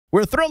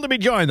We're thrilled to be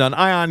joined on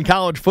Ion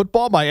College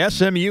Football by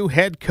SMU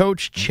head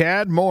coach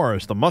Chad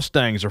Morris. The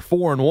Mustangs are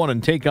 4-1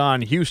 and take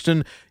on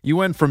Houston. You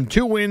went from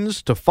 2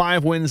 wins to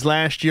 5 wins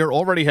last year,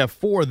 already have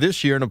 4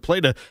 this year, and have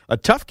played a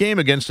tough game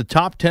against a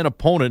top 10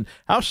 opponent.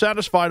 How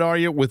satisfied are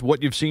you with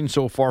what you've seen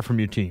so far from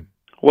your team?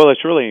 Well,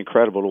 it's really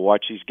incredible to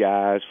watch these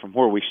guys from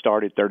where we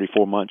started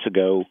 34 months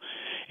ago,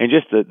 and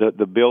just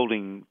the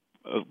building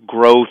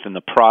growth and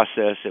the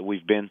process that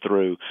we've been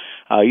through.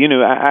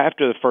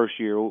 After the first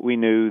year, we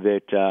knew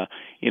that,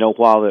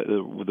 while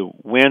the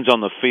wins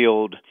on the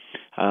field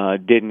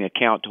didn't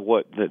account to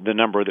what the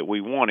number that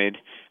we wanted,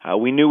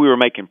 we knew we were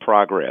making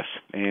progress.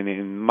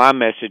 And my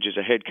message as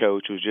a head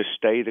coach was just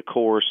stay the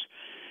course,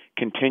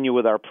 continue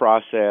with our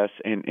process,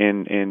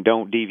 and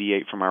don't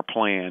deviate from our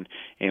plan.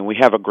 And we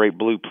have a great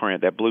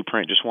blueprint. That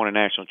blueprint just won a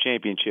national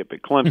championship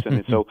at Clemson,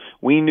 and so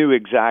we knew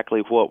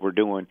exactly what we're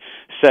doing.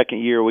 Second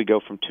year, we go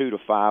from 2 to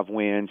 5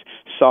 wins.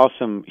 Saw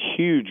some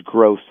huge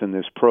growth in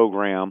this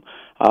program,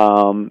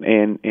 but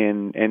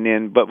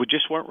we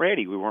just weren't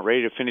ready. We weren't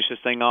ready to finish this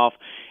thing off.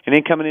 And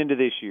then coming into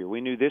this year, we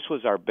knew this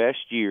was our best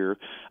year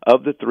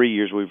of the 3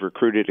 years. We've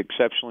recruited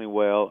exceptionally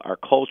well. Our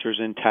culture's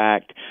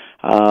intact,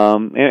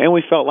 and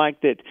we felt like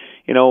that.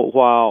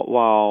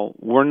 While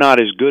we're not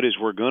as good as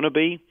we're going to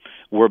be,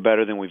 we're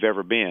better than we've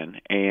ever been.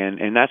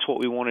 And that's what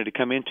we wanted to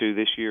come into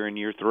this year in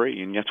year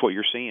 3, and that's what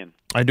you're seeing.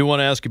 I do want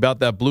to ask you about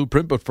that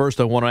blueprint, but first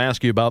I want to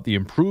ask you about the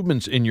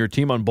improvements in your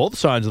team on both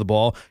sides of the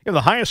ball. You have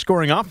the highest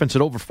scoring offense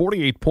at over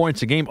 48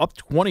 points a game, up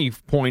 20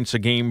 points a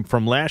game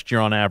from last year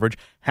on average.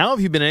 How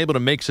have you been able to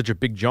make such a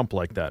big jump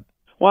like that?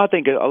 Well, I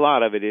think a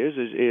lot of it is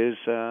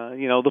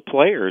the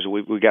players.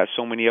 We got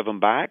so many of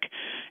them back,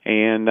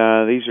 and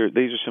these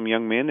are some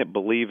young men that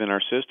believe in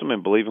our system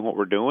and believe in what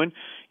we're doing.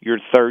 Your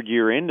third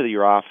year into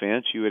your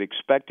offense, you would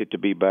expect it to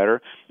be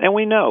better, and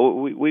we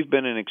know we've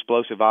been an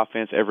explosive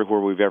offense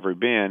everywhere we've ever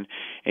been,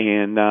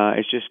 and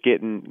it's just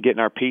getting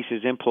our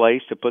pieces in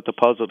place to put the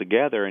puzzle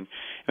together. And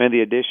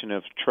the addition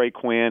of Trey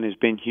Quinn has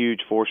been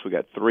huge for us. We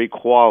got 3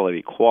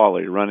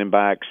 quality running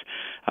backs,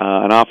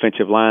 an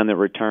offensive line that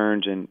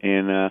returns,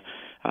 and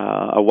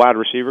a wide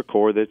receiver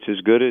core that's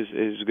as good as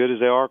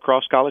they are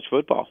across college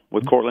football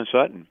with Cortland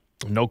Sutton.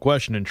 No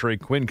question, and Trey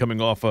Quinn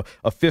coming off a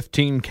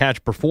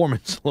 15-catch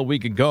performance a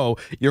week ago.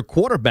 Your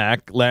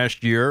quarterback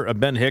last year,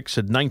 Ben Hicks,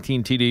 had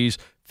 19 TDs,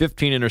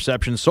 15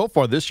 interceptions. So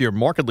far this year,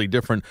 markedly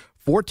different,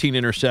 14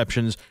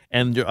 interceptions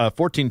and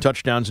 14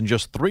 touchdowns and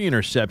just 3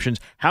 interceptions.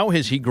 How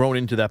has he grown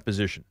into that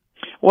position?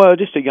 Well,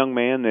 just a young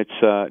man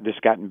that's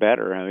just gotten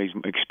better. He's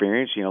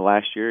experienced.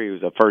 Last year he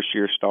was a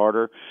first-year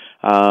starter,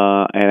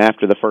 and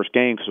after the first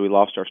game, because we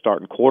lost our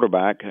starting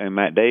quarterback,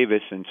 Matt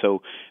Davis, and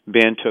so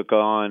Ben took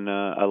on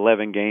a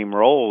 11-game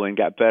role and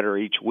got better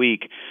each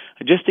week.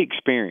 Just the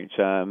experience.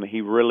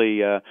 He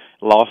really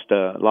lost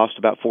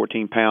about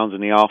 14 pounds in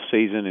the off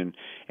season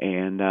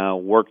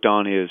and worked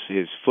on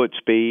his foot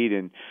speed,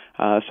 and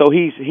so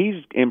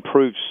he's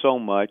improved so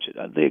much.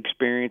 The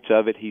experience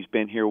of it. He's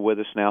been here with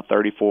us now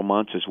 34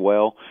 months as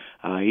well.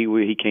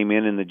 He came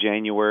in the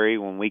January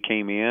when we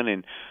came in,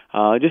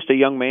 and just a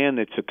young man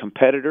that's a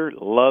competitor,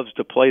 loves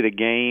to play the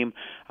game,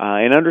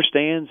 and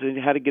understands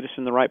how to get us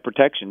in the right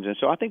protections. And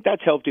so I think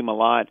that's helped him a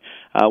lot.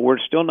 We're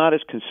still not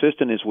as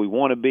consistent as we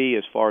want to be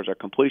as far as our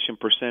completion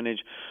percentage,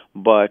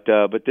 but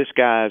this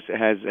guy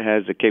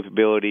has the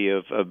capability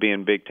of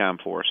being big time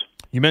for us.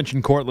 You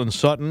mentioned Cortland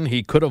Sutton.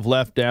 He could have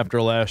left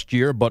after last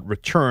year, but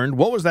returned.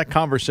 What was that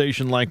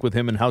conversation like with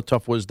him, and how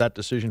tough was that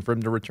decision for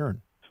him to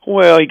return?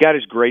 Well, he got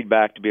his grade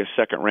back to be a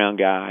second-round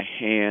guy,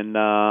 and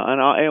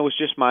it was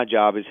just my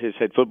job as his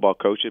head football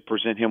coach to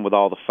present him with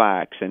all the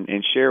facts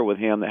and share with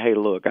him that, hey,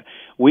 look,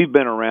 we've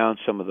been around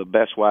some of the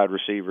best wide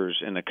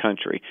receivers in the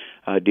country,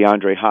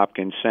 DeAndre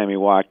Hopkins, Sammy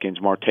Watkins,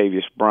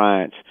 Martavius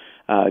Bryant,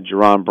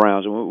 Jerron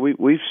Browns.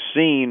 We've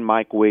seen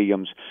Mike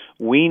Williams.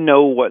 We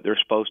know what they're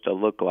supposed to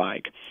look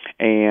like,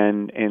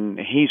 and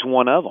he's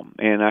one of them.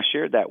 And I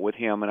shared that with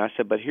him, and I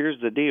said, but here's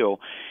the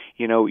deal.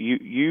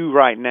 You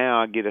right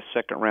now get a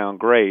second-round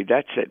grade.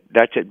 That's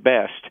at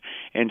best.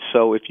 And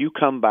so if you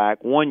come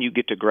back, 1, you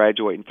get to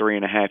graduate in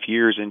 3.5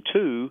 years, and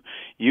 2,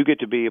 you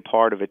get to be a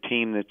part of a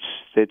team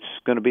that's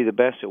going to be the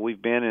best that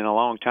we've been in a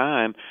long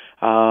time,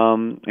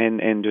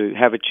 and to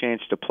have a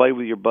chance to play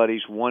with your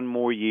buddies one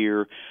more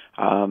year,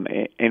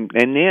 and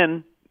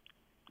then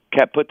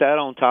put that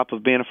on top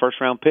of being a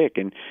first-round pick.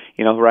 And,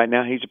 right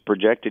now he's a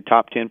projected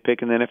top 10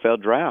 pick in the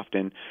NFL draft,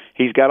 and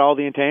he's got all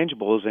the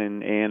intangibles,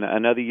 and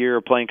another year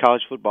of playing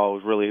college football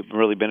was really,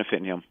 really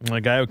benefiting him.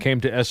 A guy who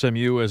came to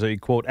SMU as a,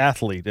 quote,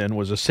 athlete and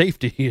was a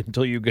safety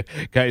until you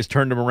guys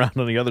turned him around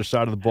on the other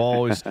side of the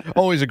ball is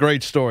always a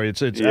great story.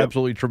 It's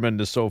absolutely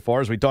tremendous so far.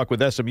 As we talk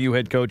with SMU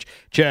head coach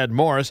Chad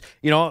Morris,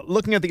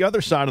 looking at the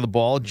other side of the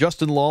ball,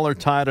 Justin Lawler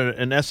tied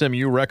an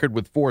SMU record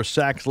with 4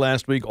 sacks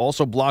last week,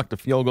 also blocked a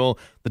field goal.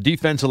 The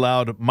defense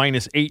allowed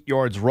 -8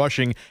 yards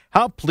rushing.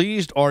 How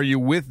pleased are you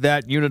with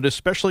that unit,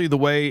 especially the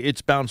way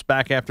it's bounced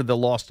back after the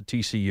loss to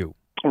TCU?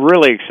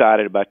 Really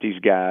excited about these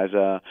guys.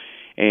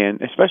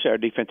 and especially our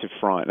defensive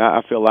front.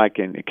 I feel like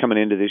coming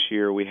into this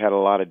year, we had a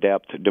lot of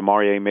depth.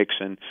 DeMarie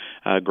Mixon,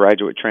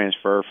 graduate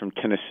transfer from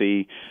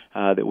Tennessee,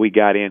 that we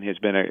got in, has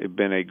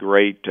been a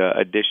great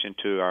addition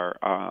to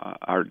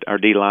our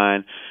D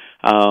line.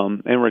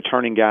 And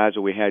returning guys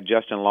that we had,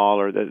 Justin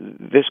Lawler.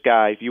 This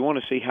guy, if you want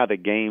to see how the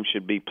game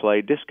should be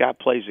played, this guy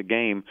plays the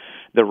game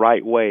the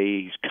right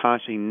way. He's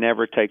constantly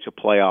never takes a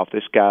play off.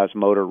 This guy's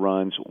motor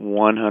runs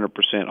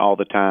 100% all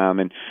the time,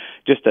 and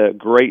just a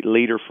great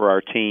leader for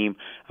our team.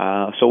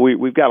 So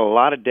we've got a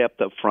lot of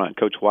depth up front.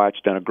 Coach White's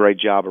done a great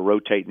job of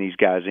rotating these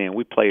guys in.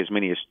 We play as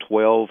many as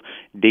 12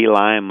 D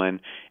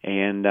linemen,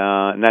 and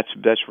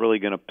that's really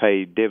going to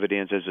pay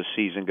dividends as the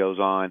season goes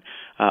on.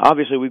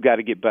 Obviously, we've got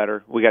to get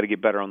better. We got to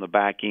get better on the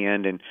back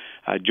end, and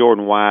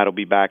Jordan White will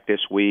be back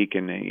this week,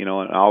 and an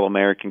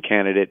All-American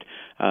candidate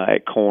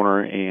at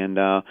corner,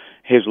 and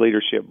his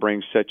leadership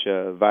brings such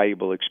a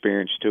valuable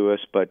experience to us.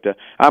 But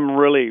I'm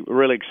really,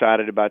 really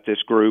excited about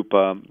this group.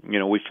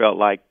 We felt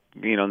like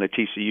in the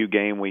TCU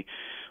game we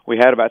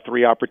had about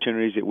 3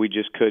 opportunities that we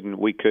just couldn't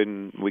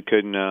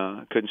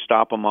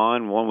stop them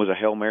on. One was a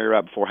Hail Mary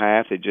right before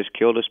half that just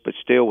killed us. But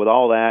still, with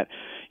all that,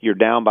 you're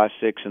down by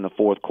 6 in the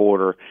fourth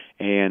quarter,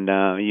 and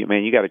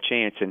you got a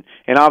chance. And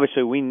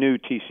obviously, we knew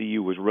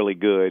TCU was really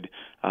good,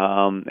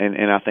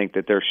 and I think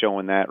that they're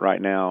showing that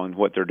right now in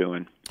what they're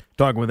doing.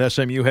 Talking with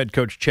SMU head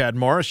coach Chad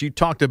Morris, you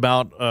talked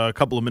about a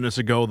couple of minutes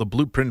ago the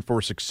blueprint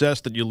for success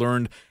that you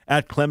learned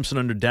at Clemson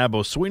under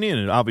Dabo Swinney, and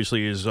it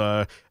obviously is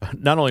not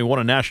only won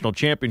a national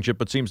championship,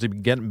 but seems to be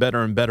getting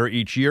better and better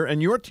each year,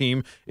 and your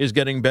team is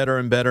getting better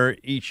and better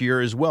each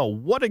year as well.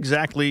 What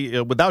exactly,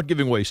 without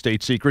giving away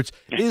state secrets,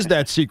 is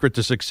that secret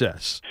to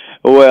success?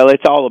 Well,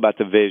 it's all about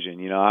the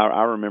vision.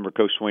 I remember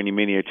Coach Swinney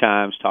many a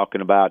times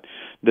talking about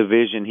the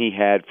vision he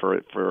had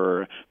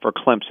for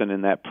Clemson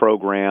in that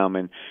program,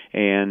 and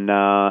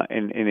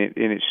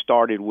it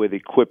started with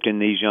equipping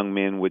these young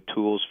men with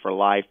tools for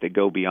life that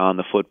go beyond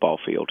the football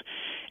field.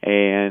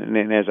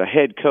 And as a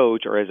head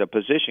coach or as a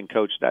position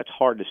coach, that's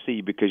hard to see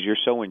because you're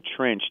so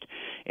entrenched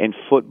in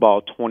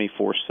football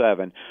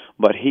 24/7.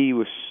 But he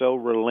was so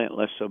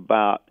relentless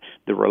about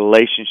the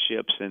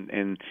relationships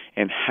and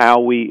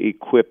how we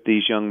equip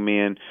these young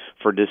men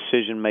for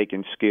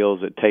decision-making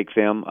skills that take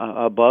them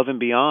above and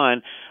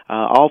beyond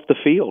off the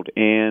field.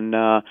 And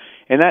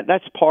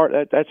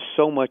that's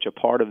so much a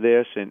part of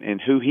this and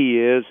who he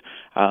is.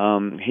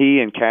 He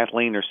and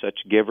Kathleen are such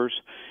givers.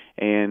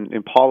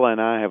 And Paula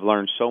and I have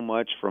learned so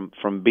much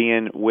from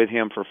being with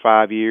him for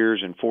 5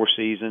 years and 4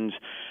 seasons.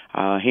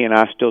 He and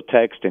I still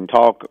text and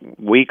talk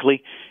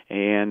weekly,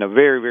 and I'm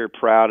very, very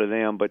proud of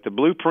them. But the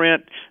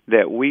blueprint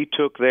that we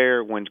took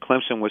there when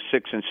Clemson was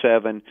 6 and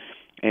 7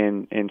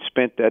 and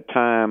spent that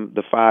time,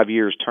 the 5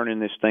 years, turning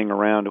this thing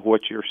around to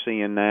what you're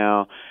seeing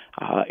now,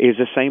 is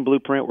the same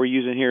blueprint we're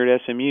using here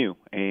at SMU.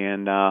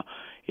 And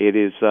it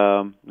is,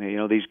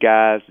 these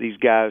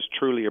guys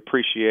truly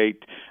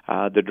appreciate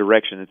the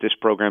direction that this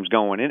program's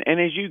going. And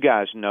as you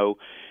guys know,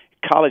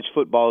 college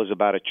football is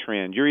about a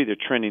trend. You're either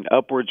trending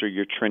upwards or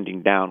you're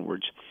trending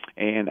downwards.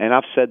 And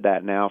I've said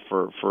that now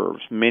for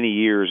many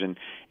years,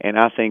 and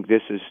I think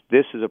this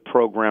is a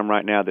program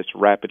right now that's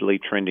rapidly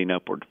trending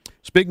upward.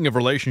 Speaking of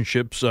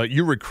relationships,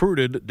 you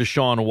recruited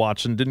Deshaun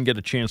Watson, didn't get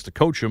a chance to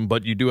coach him,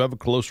 but you do have a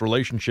close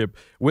relationship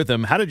with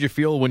him. How did you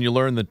feel when you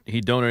learned that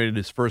he donated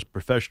his first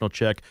professional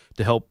check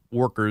to help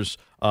workers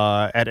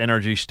at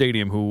NRG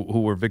Stadium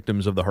who were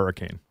victims of the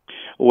hurricane?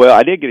 Well,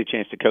 I did get a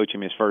chance to coach him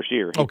his first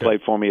year. He Okay.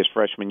 played for me his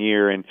freshman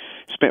year and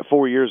spent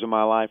 4 years of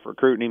my life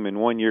recruiting him and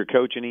 1 year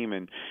coaching him.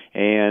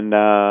 And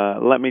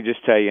let me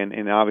just tell you,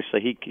 and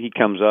obviously he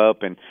comes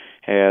up and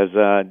has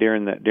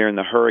during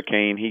the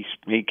hurricane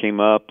he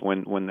came up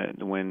when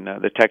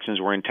the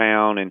Texans were in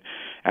town, and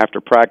after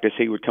practice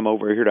he would come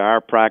over here to our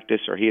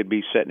practice, or he'd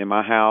be sitting in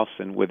my house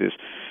and with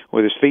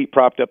his feet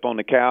propped up on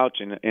the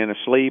couch and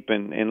asleep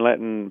and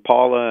letting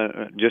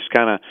Paula just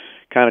kind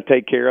of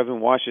take care of him,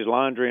 wash his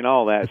laundry and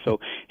all that. So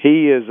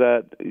he is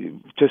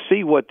to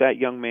see what that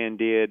young man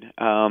did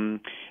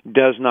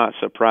does not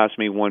surprise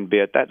me one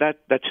bit.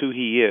 That's who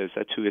he is.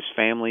 That's who his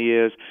family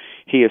is.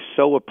 He is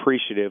so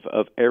appreciative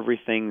of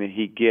everything that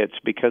he gets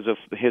because of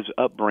his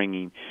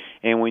upbringing.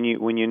 And when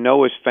you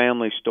know his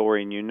family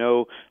story and you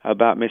know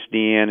about Miss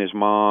Deanne, his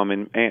mom,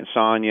 and Aunt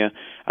Sonia,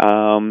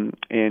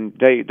 and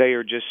they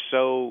are just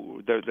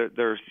so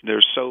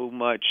they're so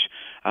much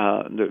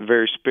they're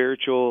very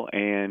spiritual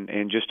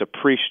and just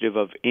appreciative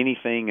of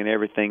anything and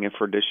everything. And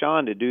for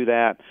Deshaun to do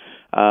that,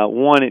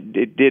 one,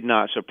 it did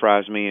not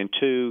surprise me, and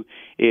two,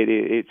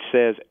 it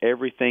says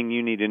everything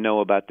you need to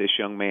know about this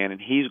young man, and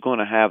he's going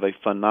to have a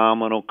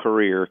phenomenal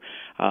career.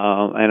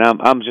 And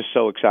I'm just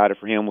so excited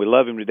for him. We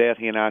love him to death.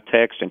 He and I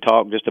text and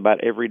talk just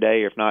about every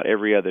day, if not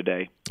every other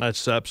day.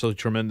 That's absolutely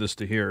tremendous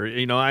to hear.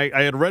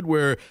 I had read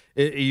where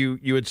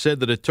you had said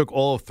that it took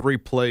all of 3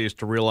 plays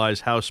to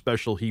realize how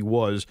special he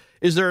was.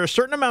 Is there a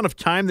certain amount of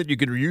time that you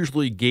could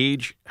usually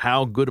gauge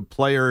how good a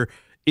player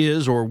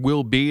is or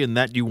will be, and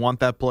that you want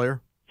that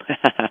player?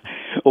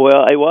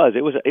 Well, it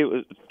was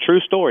a true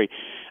story.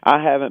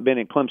 I haven't been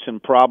in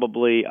Clemson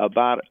probably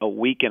about a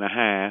week and a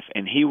half,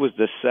 and he was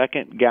the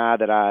second guy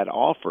that I had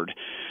offered.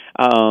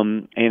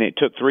 And it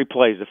took 3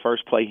 plays. The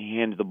first play he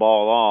handed the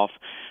ball off,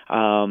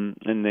 and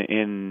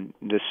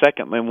the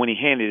second, and when he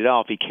handed it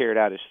off, he carried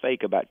out his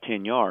fake about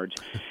 10 yards,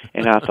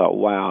 and I thought,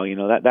 wow,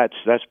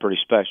 that's pretty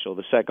special.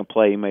 The second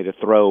play he made a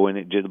throw, and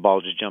the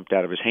ball just jumped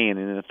out of his hand,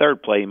 and in the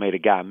third play he made a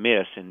guy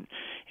miss and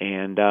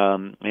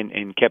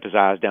kept his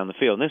eyes down the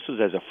field. And this was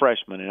as a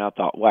freshman, and I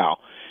thought, wow,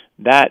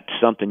 that's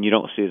something you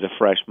don't see as a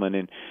freshman.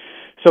 And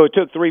so it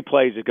took 3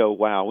 plays to go,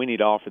 wow, we need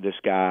to offer this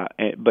guy.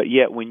 But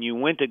yet when you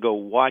went to go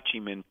watch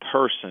him in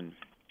person,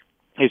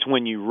 it's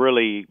when you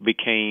really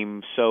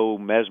became so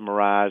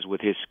mesmerized with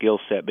his skill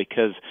set,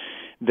 because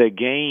the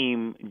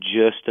game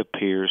just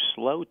appears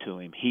slow to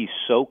him. He's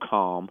so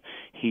calm,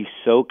 he's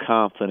so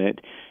confident,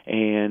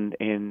 and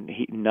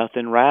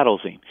nothing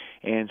rattles him.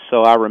 And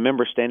so I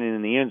remember standing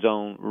in the end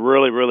zone,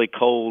 really, really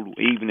cold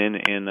evening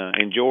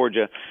in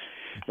Georgia,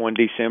 one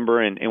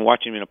December, and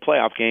watching him in a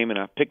playoff game, and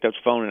I picked up the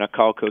phone and I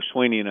called Coach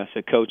Sweeney and I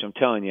said, Coach, I'm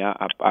telling you,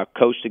 I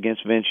coached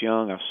against Vince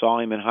Young. I saw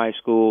him in high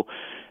school,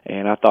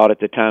 and I thought at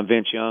the time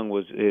Vince Young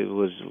was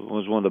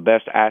one of the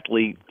best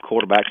athlete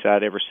quarterbacks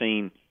I'd ever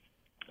seen.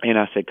 And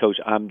I said, Coach,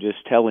 I'm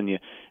just telling you,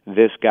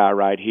 this guy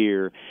right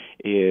here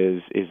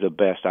is the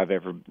best I've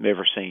ever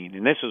seen.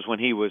 And this was when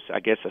he was, I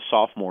guess, a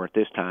sophomore at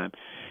this time.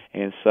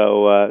 And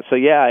so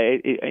yeah,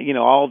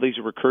 all these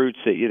recruits,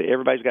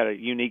 everybody's got a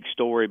unique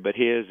story, but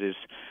his is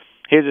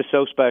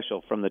so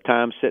special. From the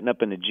time sitting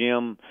up in the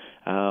gym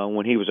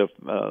when he was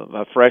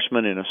a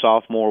freshman and a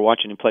sophomore,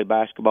 watching him play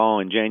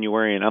basketball in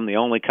January, and I'm the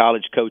only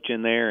college coach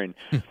in there. And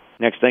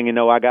next thing you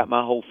know, I got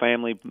my whole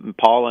family,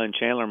 Paula and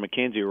Chandler and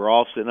Mackenzie, were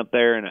all sitting up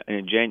there. And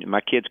in January,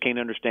 my kids can't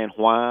understand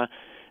why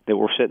that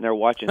we're sitting there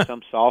watching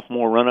some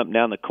sophomore run up and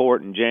down the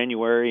court in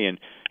January. And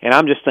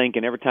I'm just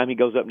thinking every time he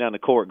goes up and down the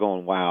court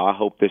going, wow, I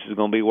hope this is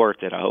going to be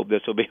worth it. I hope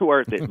this will be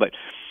worth it. But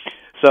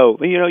so,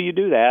 you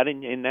do that,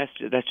 and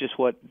that's just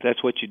what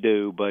you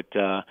do. But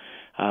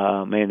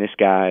man, this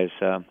guy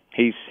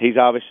is he's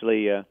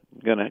obviously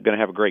gonna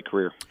have a great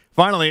career.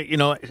 Finally,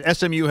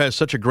 SMU has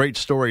such a great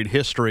storied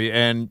history,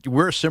 and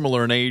we're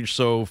similar in age.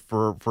 So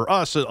for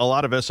us, a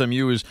lot of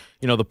SMU is,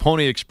 the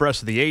Pony Express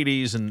of the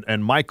 80s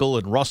and Michael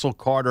and Russell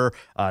Carter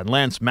and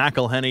Lance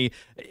McElhenney.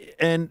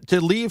 And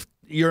to leave,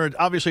 you're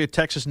obviously a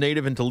Texas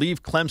native, and to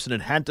leave Clemson,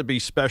 it had to be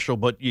special,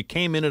 but you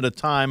came in at a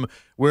time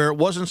where it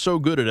wasn't so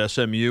good at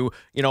SMU.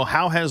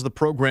 How has the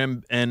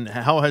program and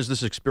how has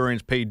this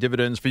experience paid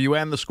dividends for you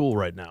and the school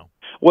right now?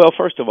 Well,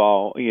 first of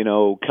all,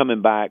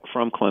 coming back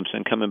from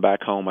Clemson, coming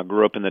back home, I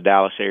grew up in the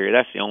Dallas area.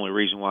 That's the only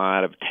reason why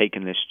I'd have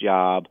taken this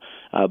job,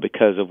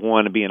 because of,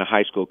 one, being a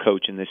high school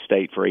coach in this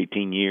state for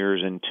 18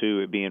 years, and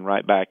 2, it being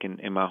right back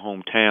in my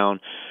hometown.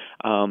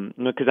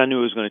 Because I knew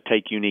it was going to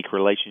take unique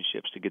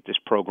relationships to get this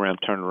program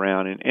turned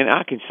around. And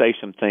I can say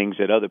some things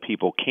that other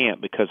people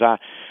can't, because I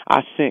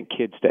sent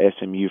kids to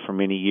SMU for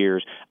many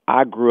years.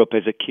 I grew up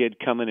as a kid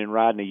coming and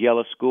riding a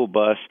yellow school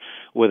bus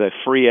with a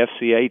free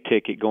FCA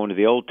ticket, going to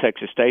the old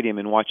Texas Stadium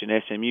and watching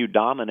SMU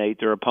dominate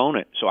their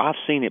opponent. So I've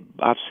seen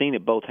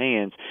it both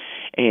hands.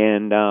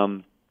 And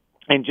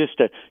just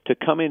to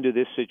come into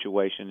this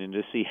situation and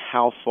to see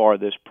how far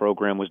this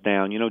program was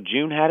down.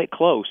 June had it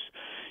close.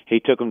 He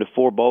took them to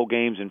 4 bowl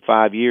games in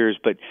 5 years,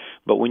 but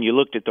when you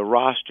looked at the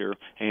roster,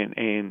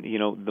 and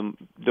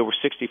there were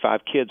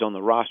 65 kids on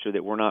the roster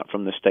that were not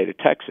from the state of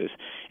Texas,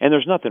 and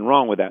there's nothing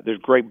wrong with that. There's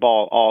great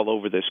ball all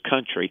over this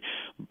country,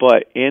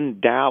 but in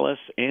Dallas,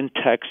 in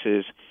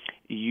Texas,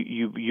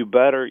 you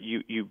better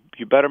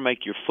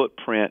make your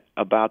footprint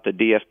about the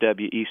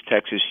DFW, East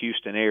Texas,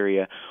 Houston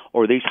area,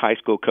 or these high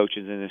school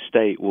coaches in the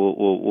state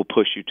will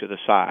push you to the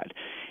side.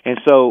 And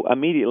so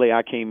immediately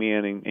I came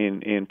in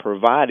and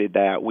provided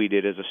that. We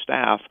did as a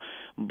staff,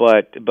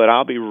 but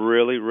I'll be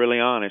really, really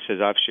honest, as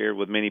I've shared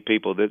with many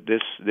people, that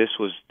this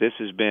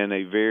has been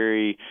a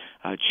very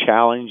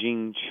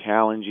challenging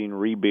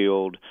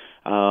rebuild,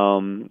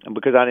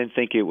 because I didn't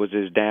think it was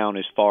as down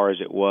as far as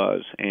it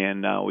was,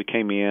 and we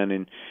came in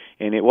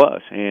and it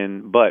was.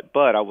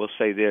 But I will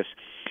say this: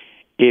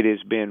 it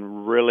has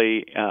been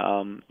really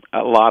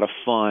a lot of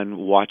fun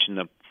watching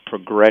the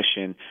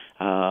progression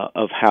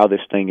of how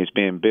this thing is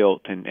being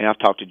built. And I've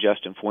talked to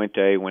Justin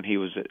Fuente when he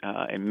was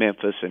in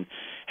Memphis, and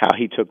how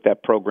he took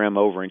that program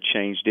over and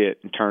changed it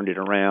and turned it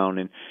around.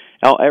 And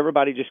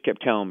everybody just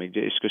kept telling me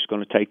it's just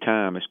going to take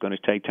time. It's going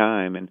to take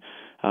time. And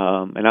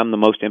I'm the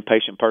most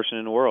impatient person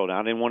in the world.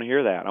 I didn't want to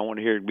hear that. I want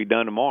to hear it be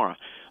done tomorrow.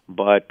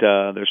 But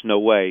there's no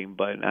way.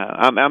 But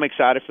I'm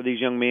excited for these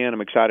young men.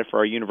 I'm excited for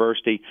our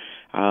university.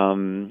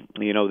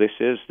 This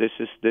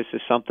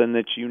is something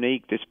that's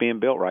unique that's being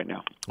built right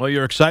now. Well,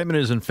 your excitement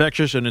is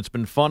infectious, and it's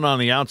been fun on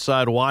the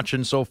outside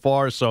watching so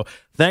far. So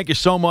thank you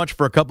so much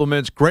for a couple of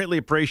minutes. Greatly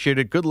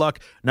appreciated. Good luck,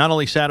 not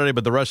only Saturday,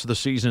 but the rest of the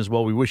season as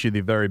well. We wish you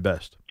the very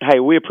best. Hey,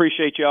 we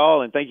appreciate you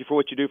all, and thank you for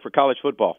what you do for college football.